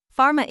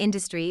pharma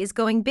industry is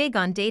going big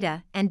on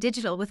data and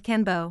digital with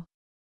KanBo.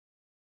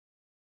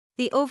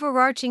 The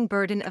overarching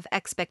burden of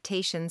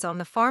expectations on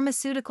the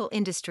pharmaceutical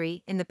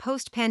industry in the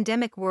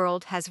post-pandemic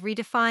world has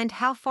redefined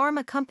how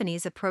pharma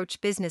companies approach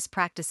business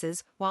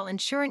practices while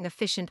ensuring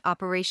efficient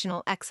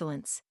operational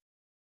excellence.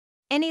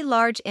 Any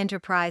large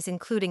enterprise,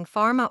 including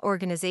pharma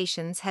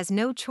organizations, has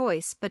no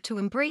choice but to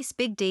embrace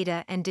big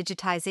data and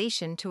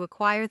digitization to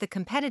acquire the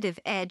competitive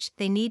edge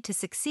they need to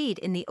succeed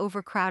in the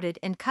overcrowded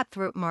and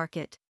cutthroat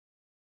market.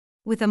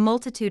 With a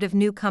multitude of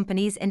new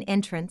companies and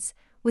entrants,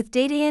 with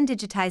data and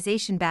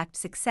digitization-backed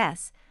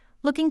success,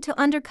 looking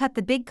to undercut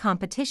the big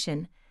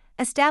competition,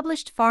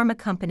 established pharma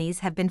companies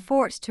have been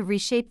forced to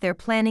reshape their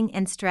planning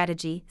and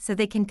strategy so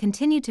they can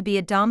continue to be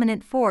a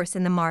dominant force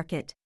in the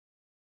market.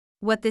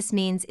 What this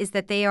means is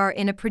that they are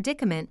in a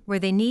predicament where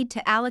they need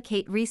to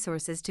allocate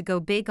resources to go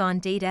big on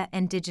data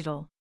and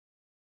digital.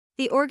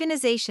 The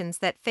organizations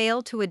that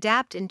fail to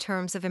adapt in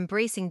terms of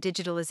embracing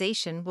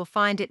digitalization will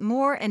find it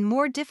more and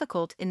more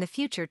difficult in the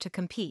future to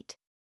compete.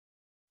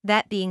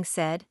 That being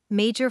said,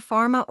 major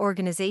pharma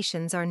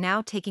organizations are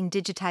now taking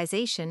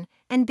digitization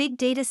and big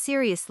data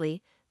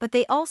seriously, but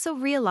they also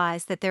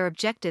realize that their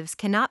objectives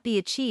cannot be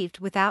achieved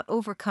without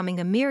overcoming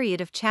a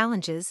myriad of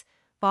challenges,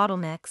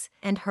 bottlenecks,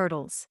 and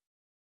hurdles.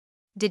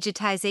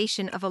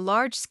 Digitization of a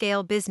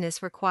large-scale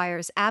business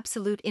requires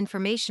absolute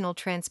informational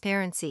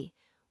transparency,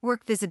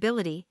 work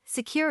visibility,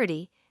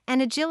 security,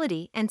 and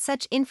agility, and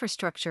such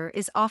infrastructure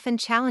is often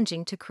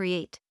challenging to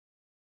create.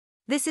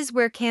 This is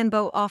where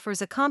KanBo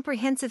offers a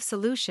comprehensive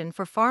solution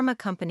for pharma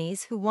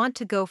companies who want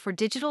to go for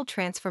digital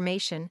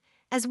transformation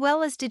as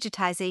well as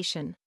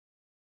digitization.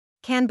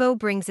 KanBo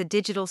brings a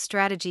digital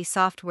strategy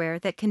software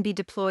that can be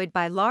deployed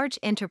by large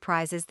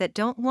enterprises that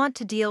don't want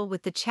to deal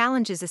with the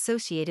challenges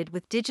associated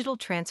with digital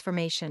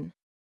transformation.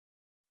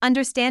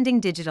 Understanding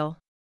digital.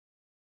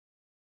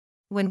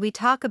 When we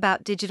talk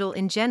about digital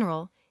in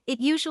general, it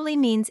usually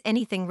means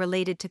anything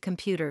related to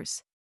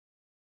computers.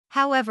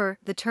 However,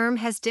 the term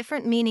has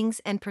different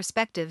meanings and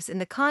perspectives in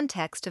the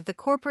context of the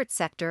corporate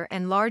sector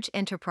and large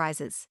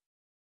enterprises.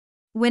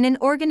 When an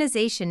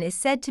organization is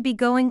said to be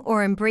going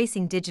or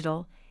embracing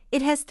digital,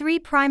 it has three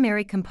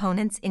primary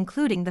components,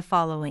 including the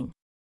following.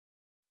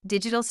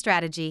 Digital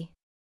strategy.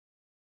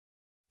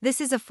 This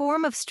is a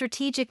form of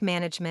strategic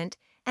management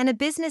and a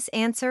business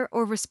answer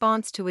or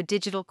response to a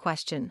digital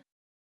question.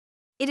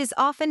 It is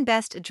often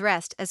best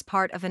addressed as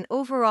part of an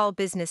overall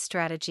business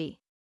strategy.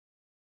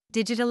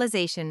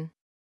 Digitalization.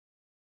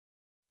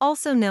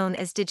 Also known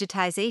as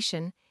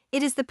digitization,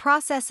 it is the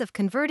process of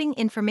converting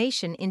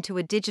information into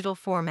a digital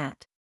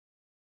format.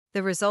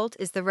 The result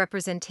is the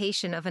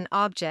representation of an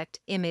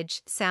object,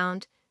 image,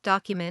 sound,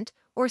 document,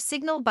 or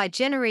signal by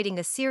generating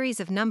a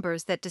series of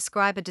numbers that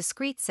describe a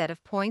discrete set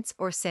of points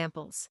or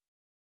samples.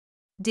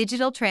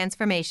 Digital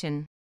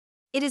transformation.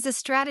 It is a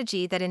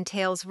strategy that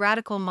entails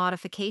radical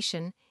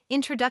modification,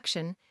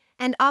 introduction,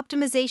 and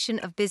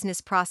optimization of business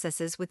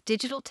processes with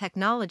digital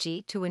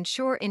technology to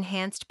ensure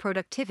enhanced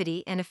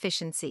productivity and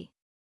efficiency.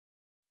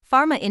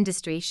 Pharma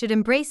industry should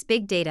embrace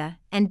big data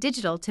and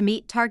digital to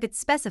meet targets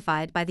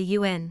specified by the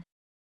UN.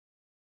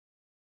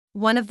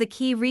 One of the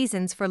key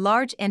reasons for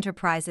large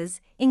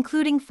enterprises,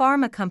 including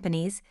pharma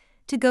companies,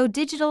 to go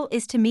digital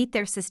is to meet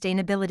their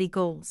sustainability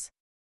goals.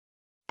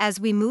 As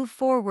we move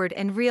forward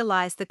and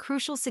realize the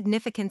crucial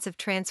significance of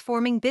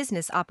transforming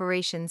business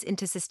operations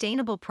into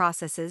sustainable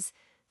processes,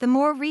 the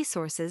more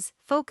resources,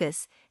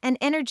 focus, and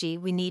energy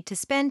we need to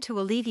spend to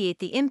alleviate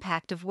the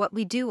impact of what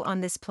we do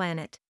on this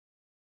planet.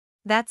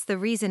 That's the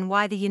reason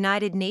why the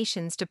United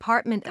Nations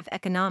Department of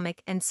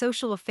Economic and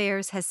Social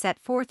Affairs has set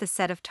forth a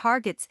set of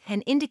targets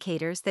and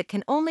indicators that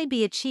can only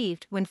be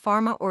achieved when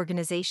pharma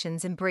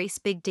organizations embrace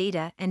big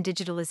data and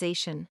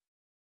digitalization.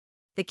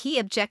 The key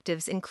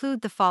objectives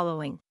include the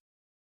following.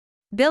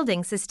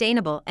 Building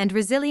sustainable and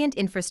resilient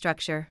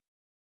infrastructure.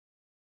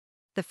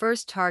 The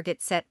first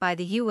target set by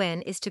the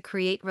UN is to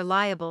create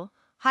reliable,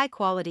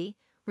 high-quality,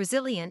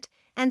 resilient,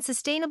 and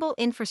sustainable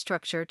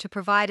infrastructure to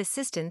provide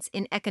assistance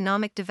in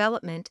economic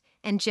development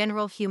and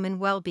general human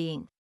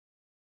well-being.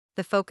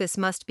 The focus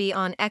must be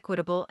on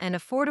equitable and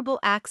affordable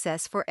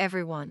access for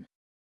everyone.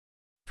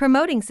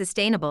 Promoting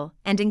sustainable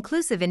and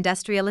inclusive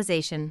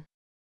industrialization.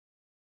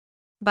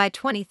 By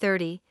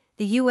 2030,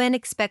 the UN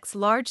expects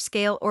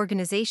large-scale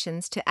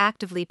organizations to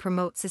actively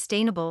promote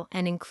sustainable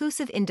and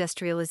inclusive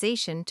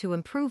industrialization to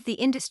improve the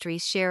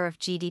industry's share of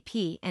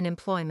GDP and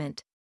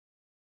employment.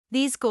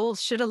 These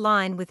goals should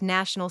align with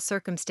national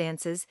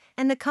circumstances,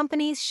 and the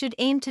companies should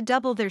aim to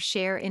double their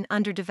share in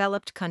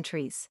underdeveloped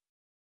countries.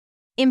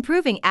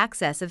 Improving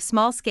access of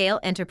small-scale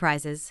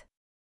enterprises.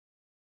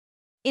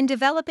 In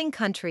developing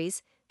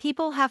countries,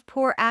 people have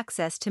poor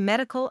access to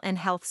medical and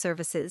health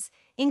services,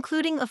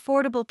 including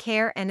affordable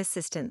care and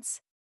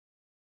assistance.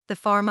 The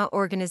pharma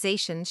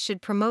organizations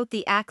should promote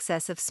the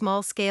access of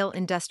small-scale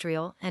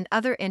industrial and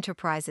other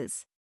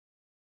enterprises.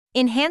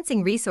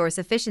 Enhancing resource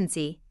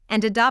efficiency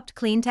and adopt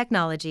clean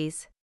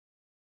technologies.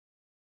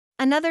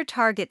 Another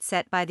target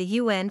set by the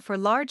UN for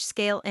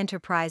large-scale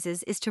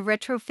enterprises is to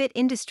retrofit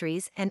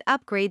industries and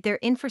upgrade their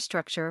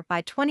infrastructure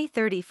by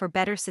 2030 for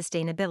better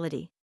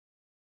sustainability.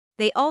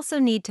 They also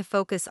need to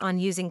focus on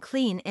using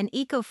clean and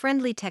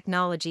eco-friendly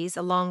technologies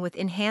along with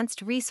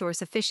enhanced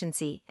resource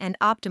efficiency and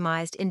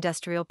optimized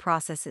industrial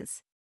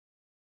processes.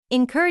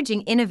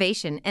 Encouraging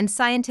innovation and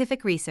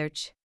scientific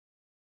research.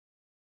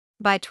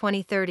 By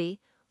 2030,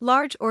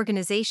 large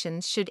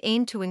organizations should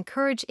aim to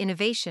encourage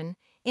innovation,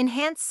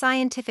 enhance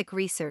scientific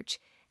research,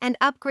 and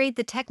upgrade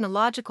the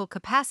technological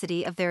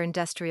capacity of their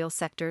industrial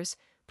sectors,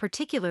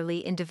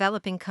 particularly in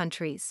developing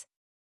countries.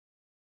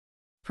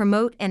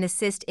 Promote and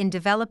assist in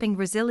developing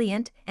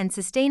resilient and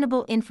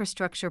sustainable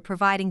infrastructure,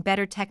 providing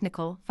better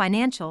technical,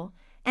 financial,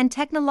 and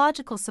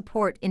technological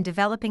support in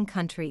developing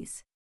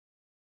countries.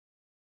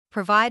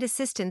 Provide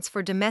assistance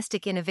for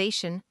domestic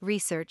innovation,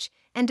 research,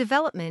 and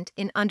development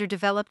in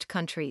underdeveloped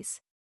countries.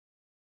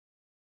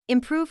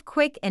 Improve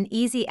quick and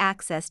easy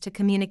access to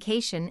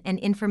communication and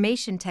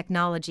information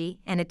technology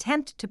and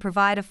attempt to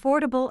provide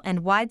affordable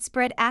and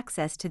widespread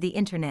access to the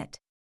Internet.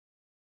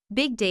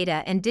 Big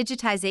data and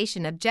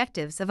digitization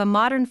objectives of a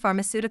modern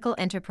pharmaceutical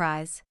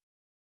enterprise.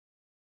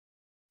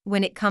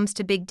 When it comes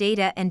to big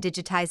data and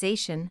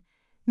digitization,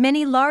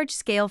 many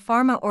large-scale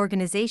pharma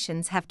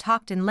organizations have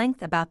talked in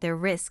length about their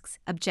risks,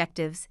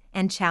 objectives,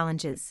 and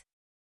challenges.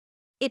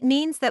 It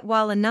means that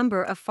while a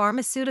number of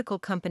pharmaceutical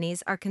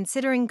companies are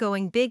considering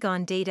going big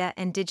on data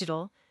and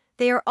digital,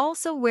 they are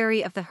also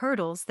wary of the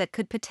hurdles that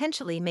could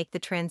potentially make the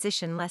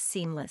transition less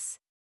seamless.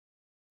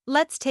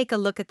 Let's take a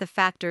look at the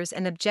factors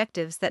and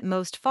objectives that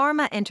most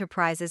pharma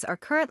enterprises are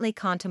currently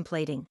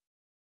contemplating.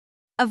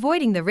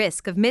 Avoiding the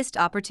risk of missed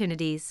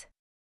opportunities.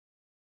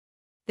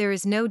 There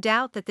is no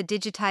doubt that the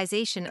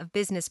digitization of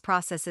business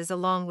processes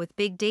along with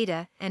big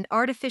data and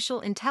artificial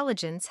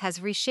intelligence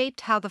has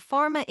reshaped how the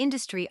pharma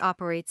industry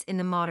operates in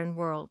the modern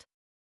world.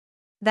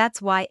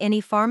 That's why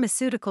any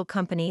pharmaceutical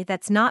company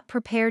that's not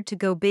prepared to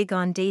go big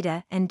on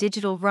data and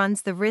digital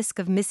runs the risk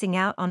of missing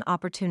out on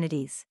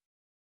opportunities.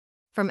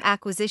 From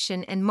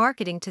acquisition and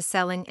marketing to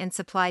selling and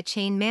supply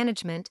chain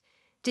management,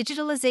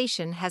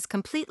 digitalization has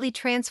completely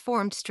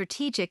transformed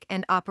strategic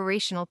and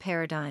operational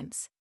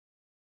paradigms.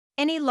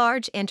 Any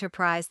large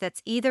enterprise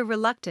that's either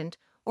reluctant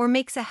or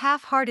makes a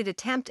half-hearted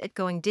attempt at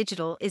going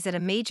digital is at a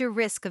major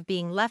risk of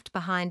being left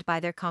behind by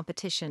their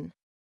competition.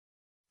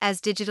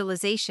 As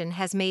digitalization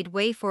has made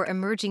way for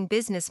emerging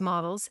business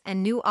models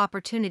and new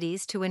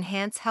opportunities to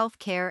enhance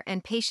healthcare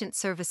and patient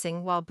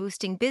servicing while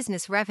boosting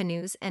business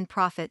revenues and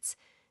profits,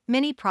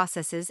 many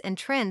processes and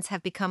trends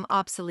have become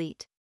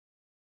obsolete.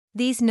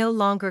 These no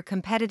longer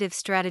competitive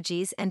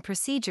strategies and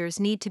procedures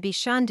need to be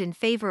shunned in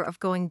favor of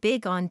going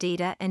big on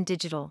data and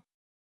digital.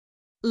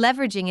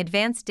 Leveraging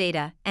advanced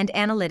data and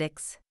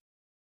analytics.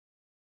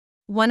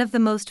 One of the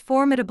most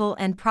formidable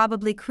and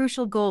probably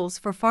crucial goals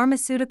for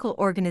pharmaceutical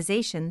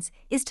organizations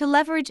is to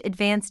leverage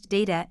advanced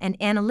data and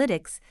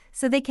analytics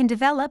so they can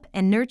develop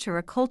and nurture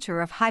a culture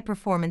of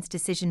high-performance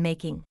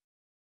decision-making.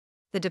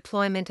 The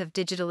deployment of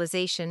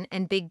digitalization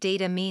and big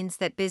data means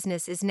that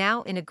business is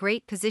now in a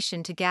great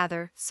position to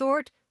gather,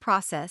 sort,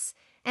 process,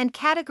 and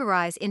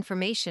categorize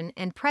information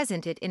and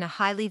present it in a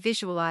highly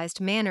visualized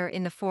manner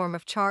in the form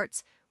of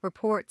charts,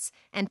 reports,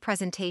 and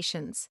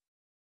presentations.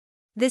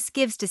 This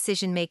gives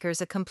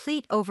decision-makers a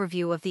complete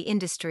overview of the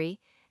industry,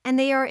 and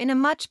they are in a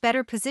much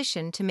better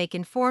position to make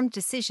informed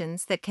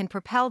decisions that can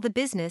propel the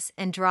business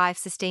and drive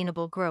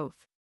sustainable growth.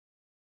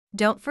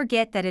 Don't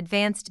forget that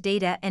advanced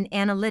data and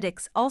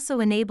analytics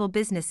also enable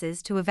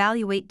businesses to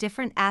evaluate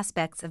different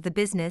aspects of the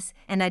business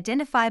and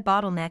identify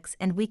bottlenecks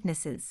and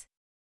weaknesses.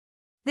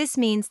 This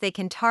means they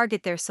can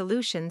target their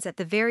solutions at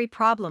the very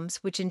problems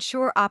which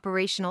ensure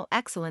operational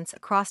excellence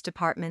across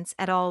departments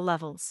at all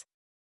levels.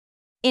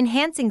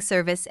 Enhancing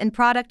service and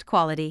product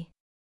quality.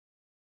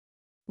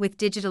 With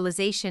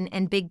digitalization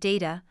and big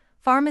data,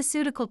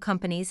 pharmaceutical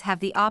companies have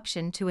the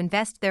option to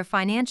invest their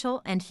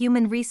financial and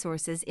human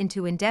resources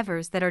into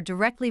endeavors that are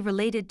directly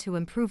related to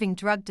improving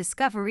drug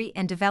discovery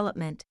and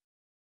development.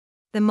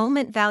 The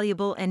moment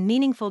valuable and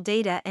meaningful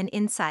data and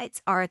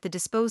insights are at the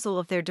disposal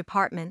of their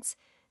departments,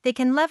 they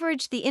can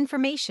leverage the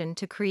information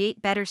to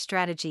create better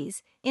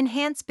strategies,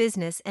 enhance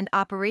business and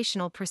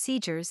operational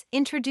procedures,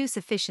 introduce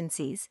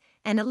efficiencies,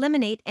 and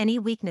eliminate any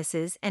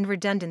weaknesses and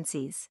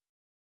redundancies.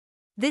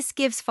 This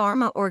gives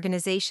pharma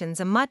organizations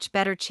a much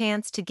better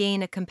chance to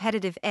gain a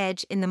competitive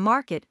edge in the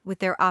market with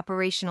their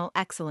operational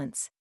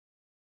excellence.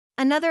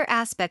 Another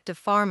aspect of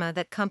pharma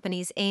that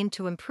companies aim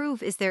to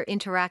improve is their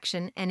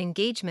interaction and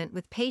engagement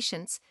with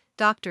patients,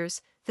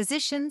 doctors,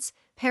 physicians,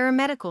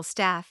 paramedical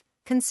staff,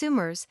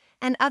 consumers,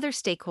 and other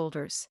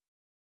stakeholders.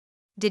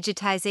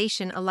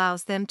 Digitization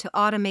allows them to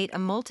automate a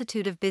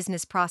multitude of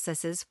business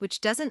processes,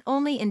 which doesn't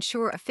only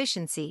ensure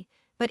efficiency,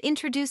 but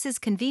introduces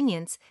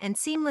convenience and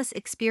seamless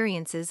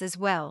experiences as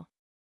well.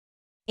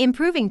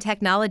 Improving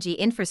technology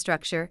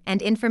infrastructure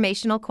and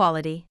informational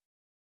quality.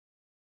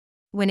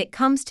 When it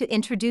comes to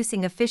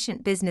introducing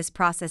efficient business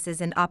processes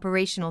and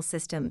operational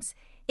systems,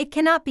 it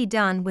cannot be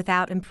done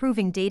without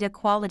improving data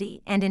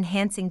quality and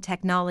enhancing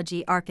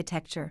technology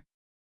architecture.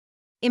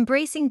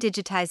 Embracing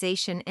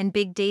digitization and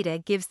big data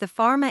gives the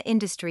pharma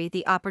industry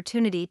the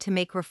opportunity to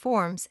make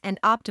reforms and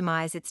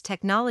optimize its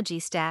technology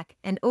stack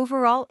and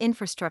overall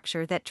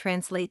infrastructure that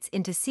translates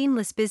into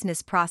seamless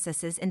business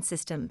processes and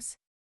systems.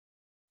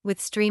 With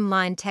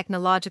streamlined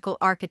technological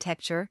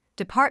architecture,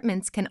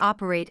 departments can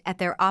operate at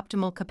their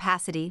optimal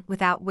capacity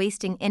without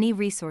wasting any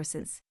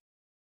resources.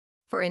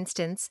 For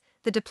instance,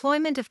 the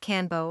deployment of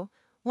KanBo,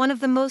 one of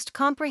the most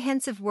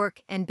comprehensive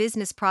work and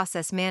business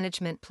process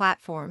management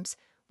platforms,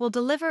 will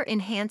deliver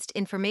enhanced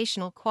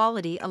informational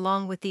quality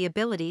along with the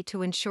ability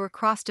to ensure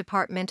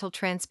cross-departmental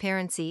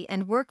transparency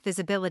and work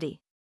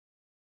visibility.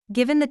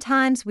 Given the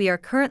times we are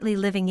currently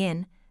living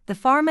in, the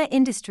pharma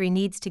industry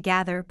needs to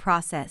gather,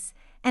 process,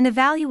 and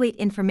evaluate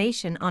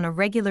information on a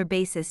regular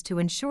basis to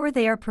ensure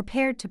they are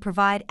prepared to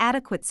provide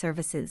adequate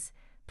services,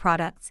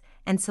 products,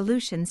 and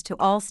solutions to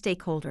all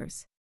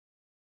stakeholders.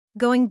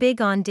 Going big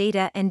on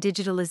data and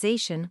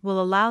digitalization will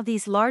allow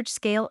these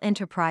large-scale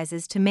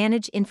enterprises to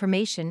manage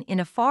information in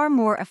a far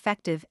more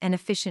effective and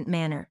efficient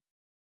manner,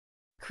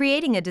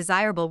 creating a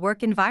desirable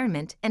work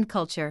environment and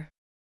culture.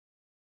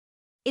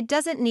 It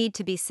doesn't need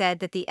to be said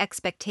that the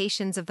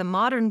expectations of the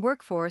modern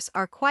workforce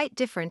are quite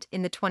different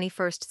in the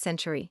 21st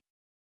century.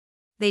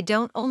 They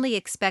don't only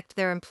expect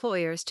their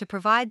employers to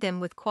provide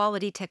them with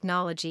quality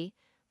technology,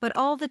 but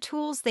all the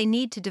tools they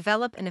need to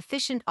develop an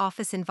efficient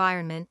office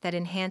environment that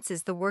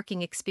enhances the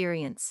working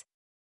experience.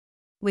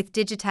 With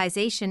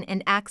digitization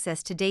and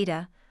access to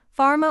data,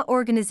 pharma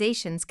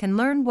organizations can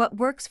learn what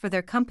works for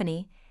their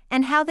company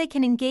and how they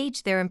can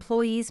engage their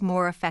employees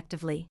more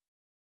effectively.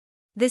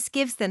 This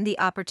gives them the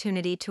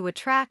opportunity to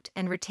attract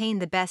and retain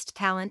the best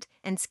talent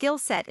and skill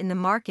set in the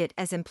market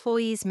as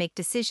employees make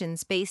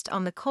decisions based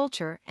on the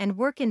culture and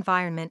work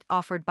environment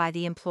offered by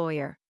the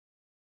employer.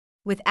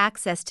 With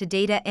access to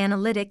data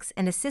analytics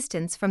and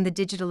assistance from the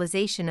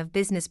digitalization of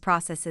business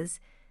processes,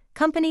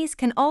 companies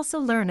can also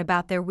learn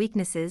about their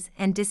weaknesses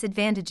and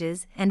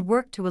disadvantages and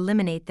work to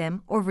eliminate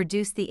them or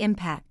reduce the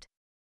impact.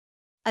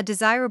 A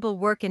desirable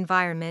work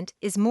environment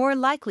is more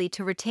likely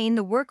to retain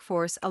the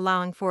workforce,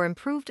 allowing for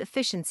improved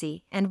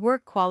efficiency and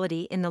work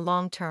quality in the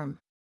long term.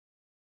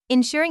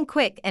 Ensuring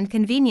quick and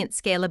convenient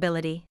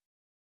scalability.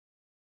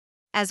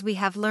 As we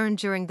have learned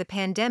during the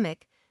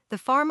pandemic, the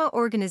pharma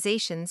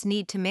organizations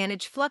need to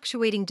manage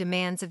fluctuating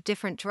demands of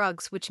different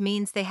drugs, which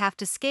means they have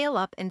to scale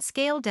up and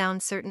scale down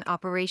certain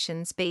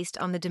operations based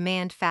on the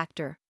demand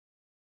factor.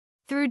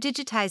 Through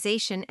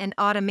digitization and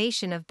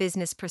automation of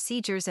business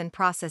procedures and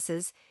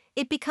processes,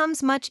 it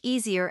becomes much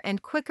easier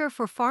and quicker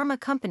for pharma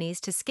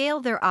companies to scale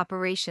their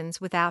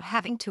operations without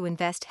having to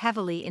invest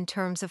heavily in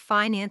terms of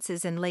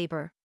finances and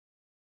labor.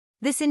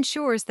 This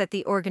ensures that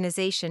the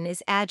organization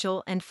is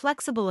agile and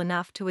flexible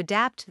enough to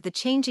adapt to the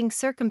changing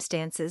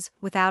circumstances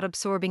without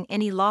absorbing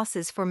any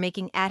losses for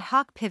making ad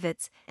hoc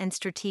pivots and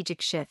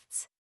strategic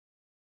shifts.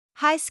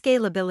 High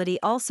scalability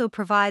also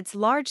provides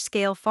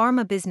large-scale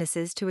pharma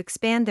businesses to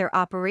expand their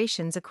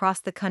operations across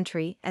the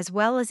country as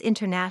well as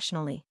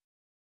internationally.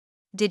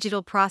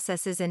 Digital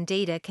processes and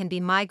data can be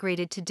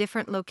migrated to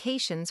different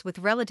locations with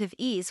relative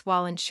ease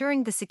while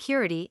ensuring the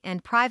security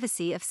and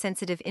privacy of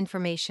sensitive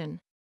information.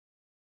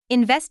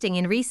 Investing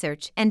in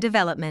research and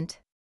development.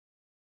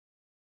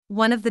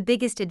 One of the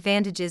biggest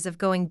advantages of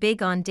going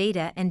big on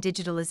data and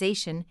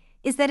digitalization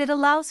is that it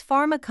allows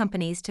pharma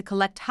companies to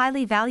collect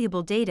highly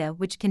valuable data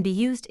which can be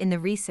used in the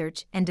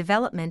research and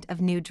development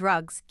of new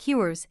drugs,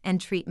 cures,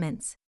 and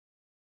treatments.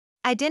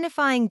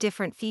 Identifying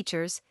different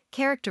features,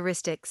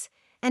 characteristics,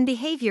 and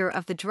behavior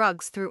of the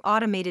drugs through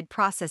automated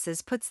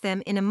processes puts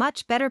them in a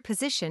much better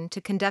position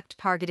to conduct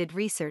targeted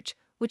research,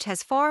 which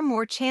has far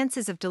more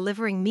chances of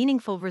delivering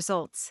meaningful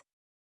results.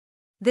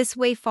 This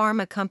way,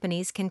 pharma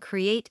companies can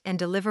create and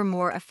deliver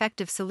more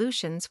effective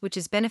solutions, which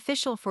is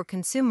beneficial for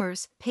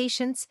consumers,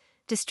 patients,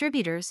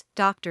 distributors,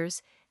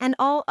 doctors, and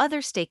all other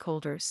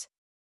stakeholders.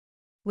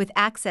 With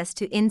access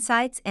to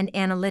insights and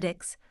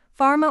analytics,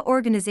 pharma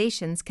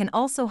organizations can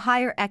also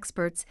hire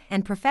experts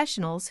and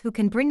professionals who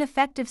can bring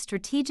effective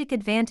strategic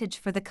advantage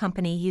for the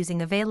company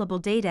using available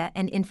data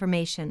and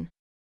information.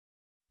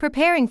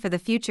 Preparing for the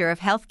future of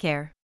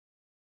healthcare.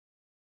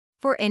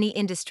 For any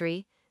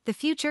industry, the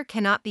future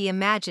cannot be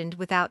imagined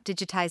without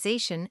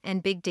digitization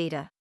and big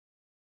data.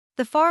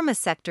 The pharma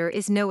sector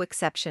is no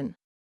exception.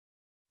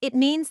 It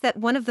means that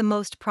one of the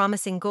most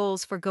promising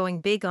goals for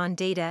going big on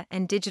data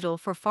and digital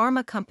for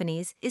pharma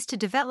companies is to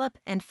develop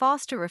and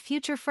foster a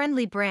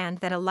future-friendly brand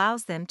that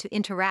allows them to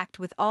interact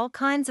with all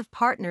kinds of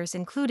partners,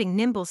 including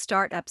nimble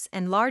startups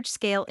and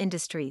large-scale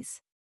industries.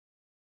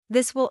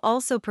 This will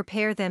also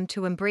prepare them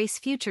to embrace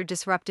future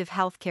disruptive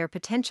healthcare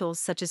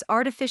potentials such as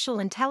artificial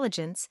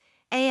intelligence,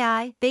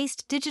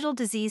 AI-based digital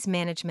disease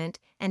management,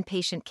 and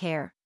patient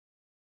care.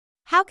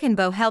 How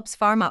KanBo helps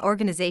pharma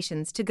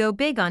organizations to go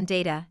big on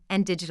data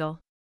and digital?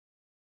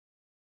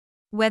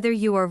 Whether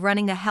you are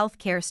running a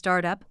healthcare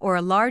startup or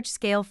a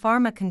large-scale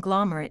pharma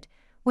conglomerate,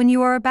 when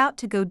you are about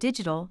to go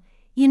digital,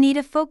 you need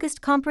a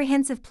focused,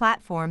 comprehensive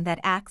platform that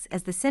acts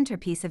as the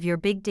centerpiece of your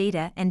big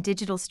data and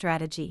digital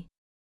strategy.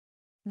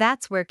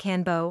 That's where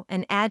KanBo,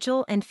 an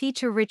agile and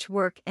feature-rich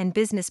work and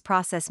business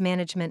process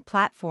management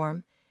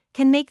platform,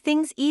 can make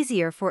things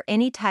easier for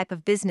any type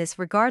of business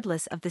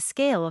regardless of the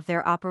scale of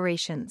their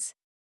operations.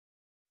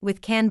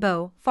 With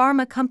KanBo,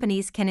 pharma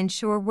companies can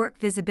ensure work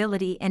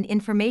visibility and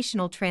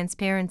informational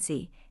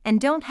transparency, and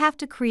don't have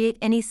to create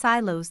any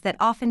silos that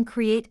often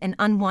create an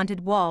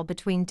unwanted wall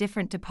between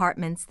different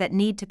departments that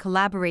need to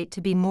collaborate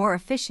to be more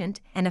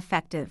efficient and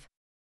effective.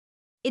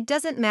 It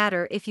doesn't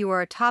matter if you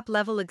are a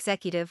top-level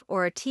executive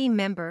or a team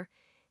member,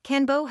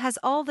 KanBo has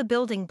all the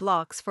building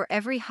blocks for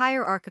every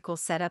hierarchical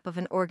setup of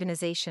an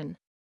organization.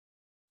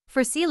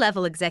 For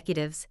C-level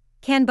executives,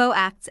 KanBo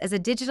acts as a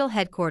digital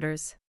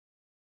headquarters.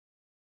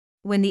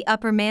 When the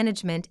upper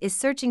management is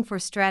searching for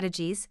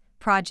strategies,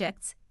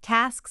 projects,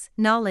 tasks,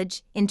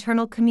 knowledge,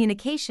 internal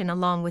communication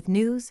along with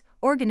news,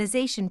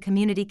 organization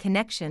community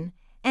connection,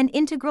 and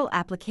integral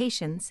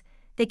applications,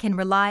 they can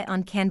rely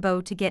on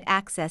KanBo to get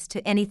access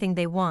to anything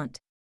they want.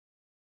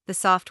 The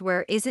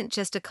software isn't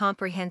just a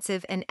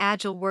comprehensive and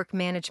agile work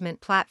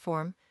management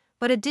platform,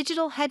 but a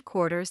digital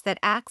headquarters that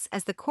acts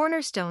as the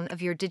cornerstone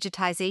of your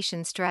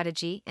digitization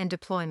strategy and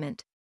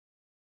deployment.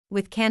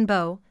 With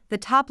KanBo, the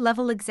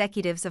top-level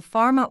executives of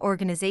pharma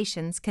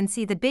organizations can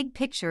see the big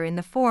picture in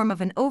the form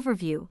of an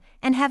overview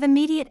and have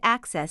immediate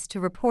access to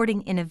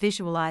reporting in a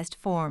visualized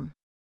form.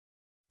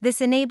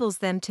 This enables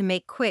them to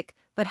make quick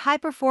but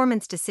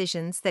high-performance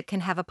decisions that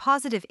can have a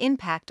positive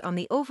impact on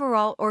the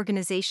overall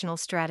organizational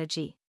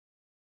strategy.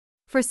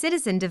 For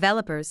citizen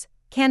developers,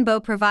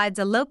 KanBo provides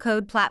a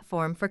low-code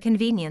platform for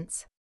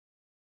convenience.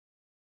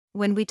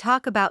 When we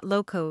talk about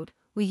low-code,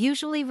 we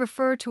usually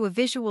refer to a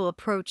visual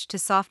approach to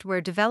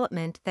software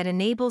development that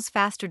enables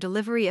faster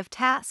delivery of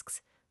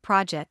tasks,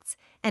 projects,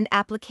 and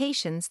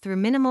applications through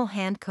minimal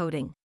hand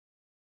coding.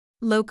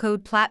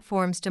 Low-code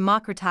platforms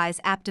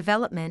democratize app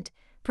development,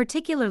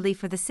 particularly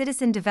for the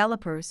citizen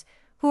developers,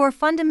 who are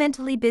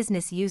fundamentally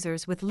business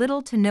users with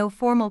little to no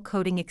formal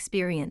coding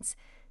experience,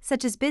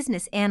 such as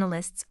business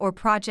analysts or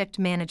project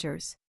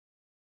managers.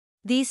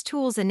 These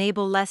tools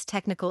enable less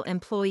technical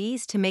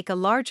employees to make a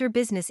larger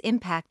business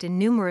impact in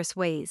numerous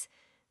ways,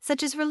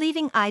 such as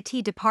relieving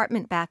IT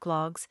department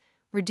backlogs,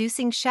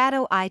 reducing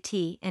shadow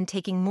IT, and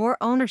taking more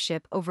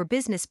ownership over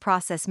business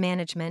process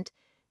management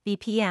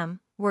 (BPM)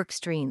 work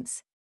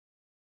streams.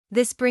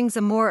 This brings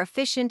a more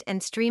efficient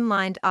and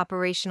streamlined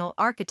operational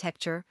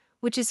architecture,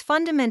 which is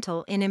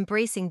fundamental in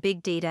embracing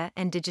big data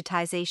and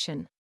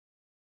digitization.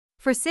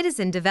 For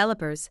citizen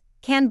developers,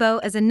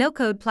 KanBo is a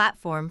no-code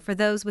platform for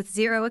those with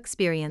zero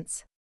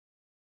experience.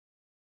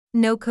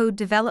 No-code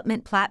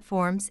development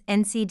platforms,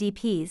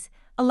 NCDPs,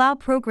 allow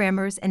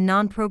programmers and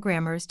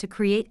non-programmers to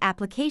create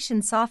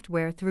application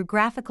software through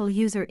graphical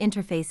user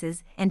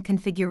interfaces and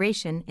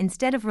configuration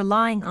instead of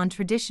relying on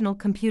traditional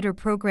computer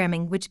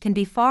programming, which can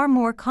be far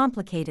more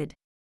complicated.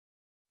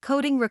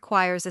 Coding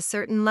requires a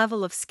certain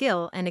level of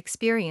skill and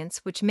experience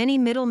which many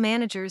middle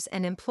managers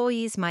and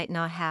employees might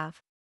not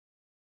have.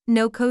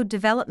 No-code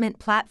development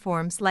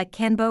platforms like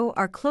KanBo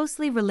are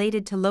closely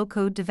related to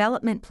low-code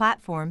development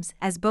platforms,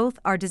 as both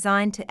are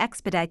designed to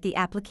expedite the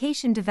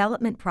application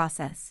development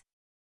process.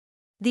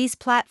 These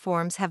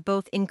platforms have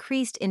both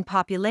increased in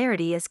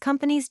popularity as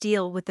companies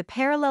deal with the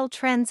parallel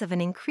trends of an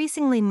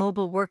increasingly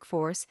mobile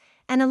workforce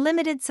and a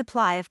limited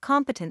supply of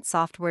competent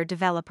software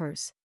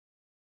developers.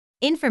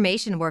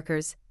 Information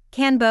workers,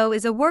 KanBo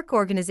is a work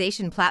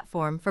organization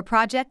platform for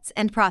projects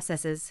and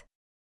processes.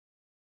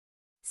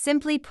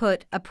 Simply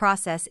put, a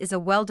process is a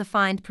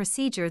well-defined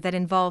procedure that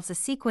involves a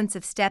sequence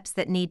of steps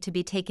that need to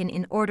be taken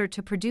in order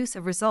to produce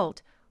a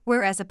result,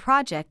 whereas a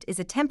project is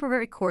a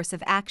temporary course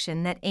of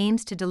action that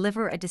aims to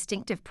deliver a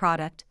distinctive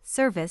product,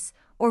 service,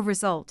 or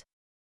result.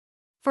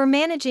 For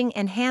managing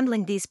and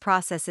handling these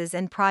processes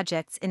and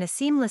projects in a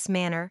seamless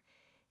manner,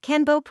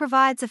 KanBo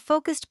provides a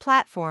focused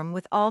platform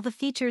with all the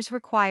features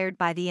required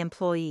by the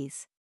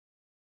employees.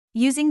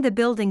 Using the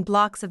building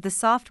blocks of the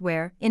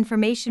software,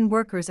 information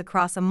workers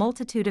across a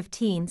multitude of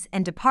teams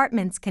and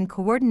departments can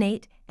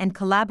coordinate and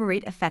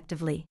collaborate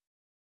effectively.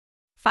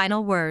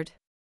 Final word.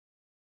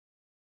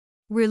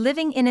 We're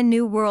living in a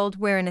new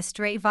world wherein a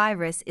stray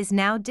virus is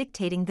now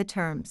dictating the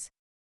terms.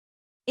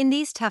 In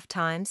these tough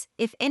times,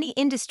 if any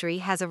industry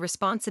has a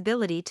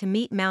responsibility to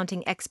meet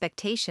mounting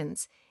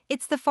expectations,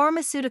 it's the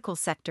pharmaceutical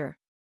sector.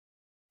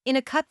 In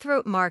a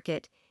cutthroat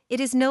market, it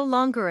is no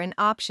longer an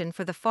option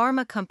for the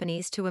pharma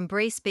companies to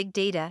embrace big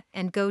data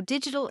and go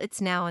digital,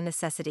 it's now a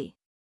necessity.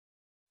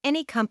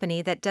 Any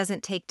company that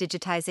doesn't take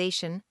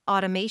digitization,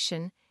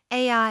 automation,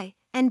 AI,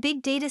 and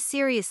big data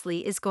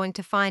seriously is going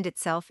to find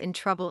itself in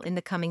trouble in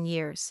the coming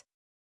years.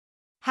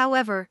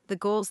 However, the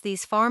goals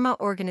these pharma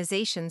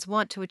organizations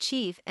want to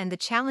achieve and the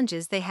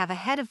challenges they have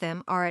ahead of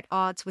them are at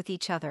odds with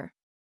each other.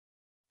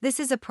 This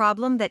is a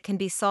problem that can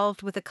be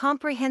solved with a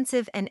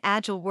comprehensive and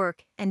agile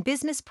work and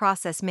business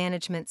process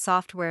management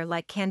software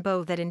like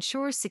KanBo that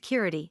ensures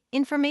security,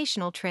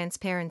 informational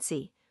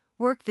transparency,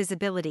 work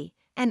visibility,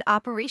 and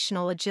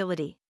operational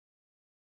agility.